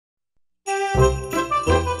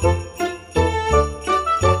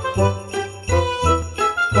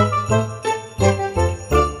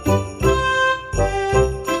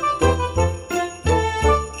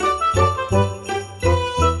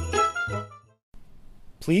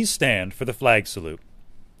Please stand for the flag salute.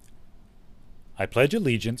 I pledge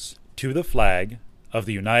allegiance to the flag of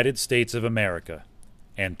the United States of America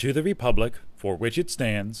and to the republic for which it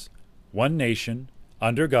stands, one nation,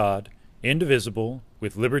 under God, indivisible,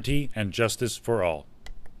 with liberty and justice for all.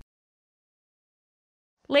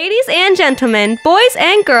 Ladies and gentlemen, boys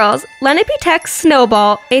and girls, Lenape Tech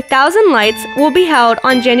Snowball, 1,000 Lights will be held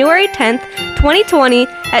on January 10th, 2020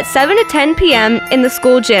 at 7 to 10 p.m. in the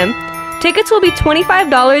school gym. Tickets will be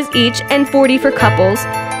 $25 each and $40 for couples.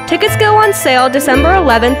 Tickets go on sale December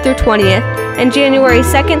 11th through 20th and January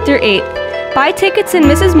 2nd through 8th. Buy tickets in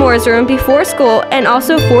Mrs. Moore's room before school and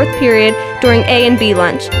also 4th period during A and B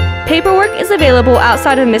lunch. Paperwork is available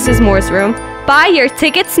outside of Mrs. Moore's room. Buy your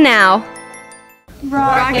tickets now.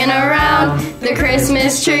 Rocking around the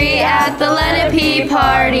Christmas tree at the Lenape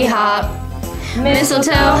Party Hop.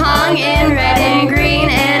 Mistletoe hung in red and green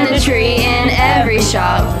and a tree in every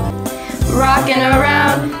shop. Rocking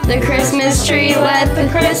around the Christmas tree, let the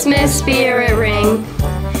Christmas spirit ring.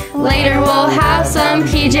 Later we'll have some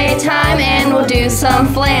PJ time and we'll do some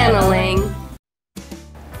flanneling.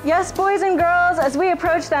 Yes, boys and girls, as we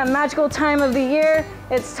approach that magical time of the year,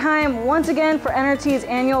 it's time once again for NRT's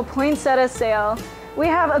annual poinsettia sale. We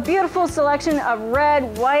have a beautiful selection of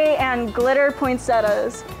red, white, and glitter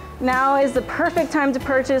poinsettias. Now is the perfect time to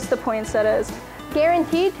purchase the poinsettias.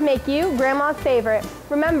 Guaranteed to make you Grandma's favorite.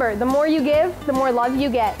 Remember, the more you give, the more love you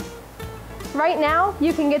get. Right now,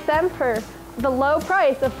 you can get them for the low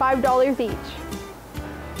price of $5 each.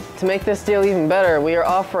 To make this deal even better, we are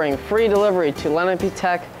offering free delivery to Lenape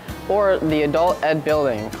Tech or the Adult Ed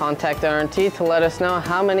building. Contact NRT to let us know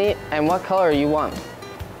how many and what color you want.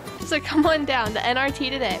 So come on down to NRT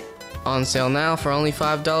today. On sale now for only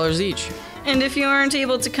 $5 each. And if you aren't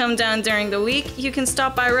able to come down during the week, you can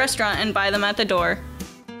stop by a restaurant and buy them at the door.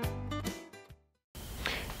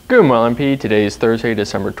 Good morning, LNP. Today is Thursday,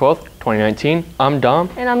 December 12th, 2019. I'm Dom.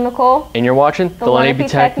 And I'm Nicole. And you're watching the Lenape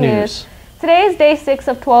Tech News. Today is day 6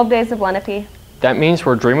 of 12 days of Lenape. That means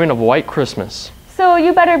we're dreaming of white Christmas. So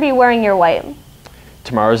you better be wearing your white.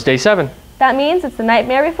 Tomorrow's day 7. That means it's the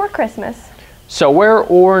nightmare before Christmas. So wear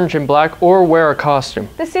orange and black or wear a costume.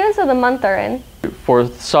 The students of the month are in. For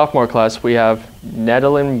sophomore class, we have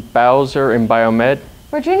Nedeline Bowser in Biomed.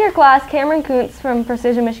 For junior class, Cameron Kuntz from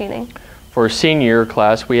Precision Machining. For senior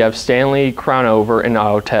class, we have Stanley Crownover in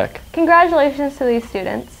Auto-Tech. Congratulations to these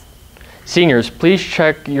students. Seniors, please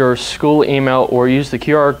check your school email or use the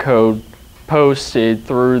QR code posted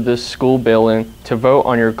through the school building to vote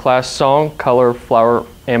on your class song, color, flower,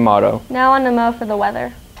 and motto. Now on to Mo for the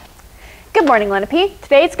weather. Good morning, Lenape.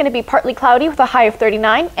 Today it's going to be partly cloudy with a high of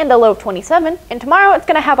 39 and a low of 27, and tomorrow it's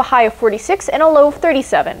going to have a high of 46 and a low of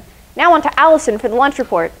 37. Now on to Allison for the lunch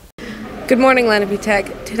report. Good morning, Lenape Tech.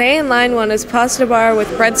 Today in line 1 is pasta bar with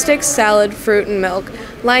breadsticks, salad, fruit, and milk.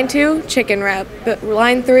 Line 2, chicken wrap.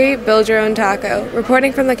 Line 3, build your own taco.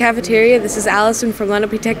 Reporting from the cafeteria, this is Allison from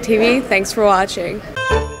Lenape Tech TV. Thanks for watching.